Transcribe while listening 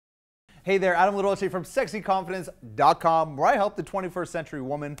Hey there, Adam Lidolce from sexyconfidence.com, where I help the 21st century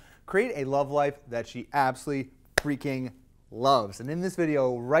woman create a love life that she absolutely freaking loves. And in this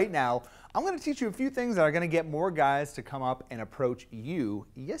video right now, I'm going to teach you a few things that are going to get more guys to come up and approach you.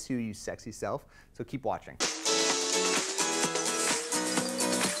 Yes, you sexy self. So keep watching.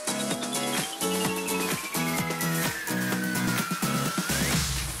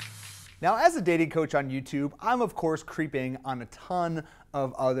 Now, as a dating coach on YouTube, I'm of course creeping on a ton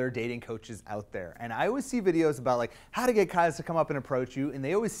of other dating coaches out there. And I always see videos about like how to get guys to come up and approach you. And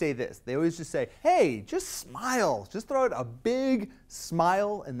they always say this, they always just say, hey, just smile, just throw out a big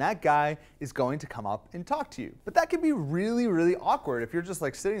smile and that guy is going to come up and talk to you. But that can be really, really awkward if you're just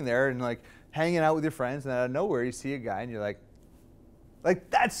like sitting there and like hanging out with your friends and out of nowhere you see a guy and you're like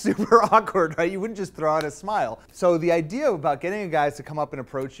that's super awkward, right? You wouldn't just throw out a smile. So the idea about getting a guy to come up and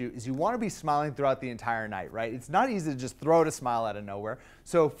approach you is you want to be smiling throughout the entire night, right? It's not easy to just throw out a smile out of nowhere.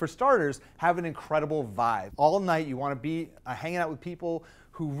 So for starters, have an incredible vibe. All night you want to be hanging out with people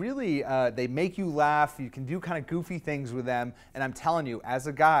who really, they make you laugh. You can do kind of goofy things with them. And I'm telling you, as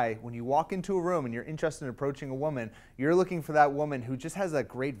a guy, when you walk into a room and you're interested in approaching a woman, you're looking for that woman who just has that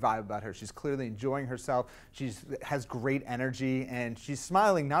great vibe about her. She's clearly enjoying herself. She has great energy and she's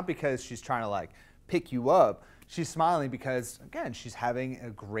smiling not because she's trying to like pick you up. She's smiling because, again, she's having a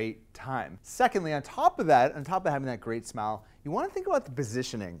great time. Secondly, on top of having that great smile, you want to think about the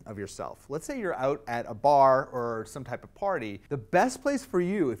positioning of yourself. Let's say you're out at a bar or some type of party. The best place for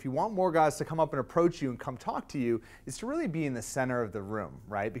you, if you want more guys to come up and approach you and come talk to you, is to really be in the center of the room,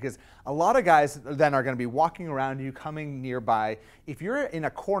 right? Because a lot of guys then are going to be walking around you, coming nearby. If you're in a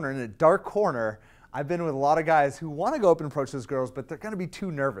corner, in a dark corner, I've been with a lot of guys who want to go up and approach those girls, but they're going to be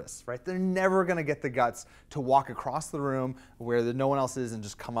too nervous, right? They're never going to get the guts to walk across the room where no one else is and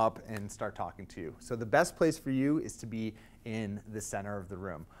just come up and start talking to you. So the best place for you is to be in the center of the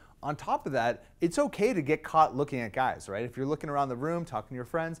room. On top of that, it's okay to get caught looking at guys, right? If you're looking around the room, talking to your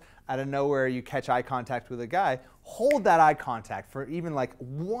friends, out of nowhere you catch eye contact with a guy, hold that eye contact for even like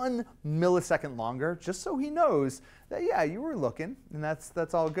 1 millisecond longer, just so he knows that, yeah, you were looking, and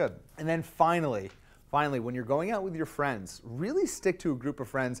that's all good. And then finally, when you're going out with your friends, really stick to a group of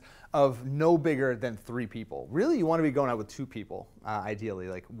friends of no bigger than 3 people. Really, you want to be going out with 2 people, ideally,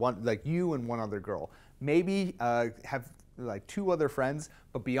 like you and one other girl. Maybe have like 2 other friends,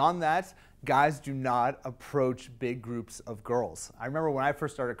 but beyond that, guys do not approach big groups of girls. I remember when I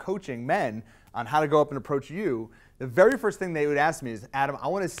first started coaching men on how to go up and approach you, the very first thing they would ask me is, Adam, I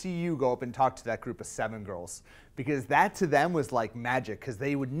want to see you go up and talk to that group of 7 girls. Because that to them was like magic, because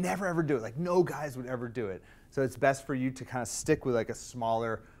they would never ever do it. Like no guys would ever do it. So it's best for you to kind of stick with like a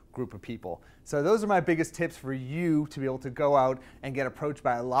smaller group of people. So those are my biggest tips for you to be able to go out and get approached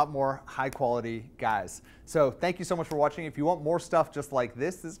by a lot more high quality guys. So thank you so much for watching. If you want more stuff just like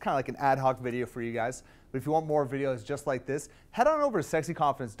this is kind of like an ad hoc video for you guys. But if you want more videos just like this, head on over to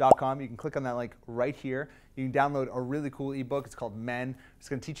sexyconfidence.com. You can click on that link right here. You can download a really cool ebook. It's called Men. It's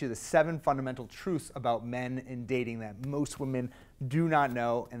going to teach you the 7 fundamental truths about men in dating that most women do not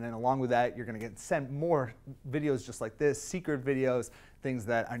know. And then along with that, you're going to get sent more videos just like this, secret videos, things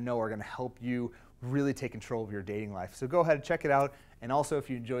that I know are going to help you really take control of your dating life. So go ahead and check it out. And also, if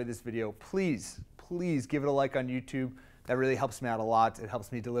you enjoyed this video, please give it a like on YouTube. That really helps me out a lot. It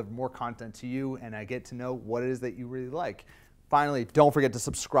helps me deliver more content to you, and I get to know what it is that you really like. Finally, don't forget to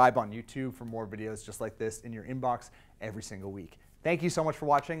subscribe on YouTube for more videos just like this in your inbox every single week. Thank you so much for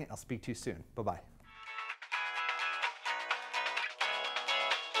watching. I'll speak to you soon. Bye-bye.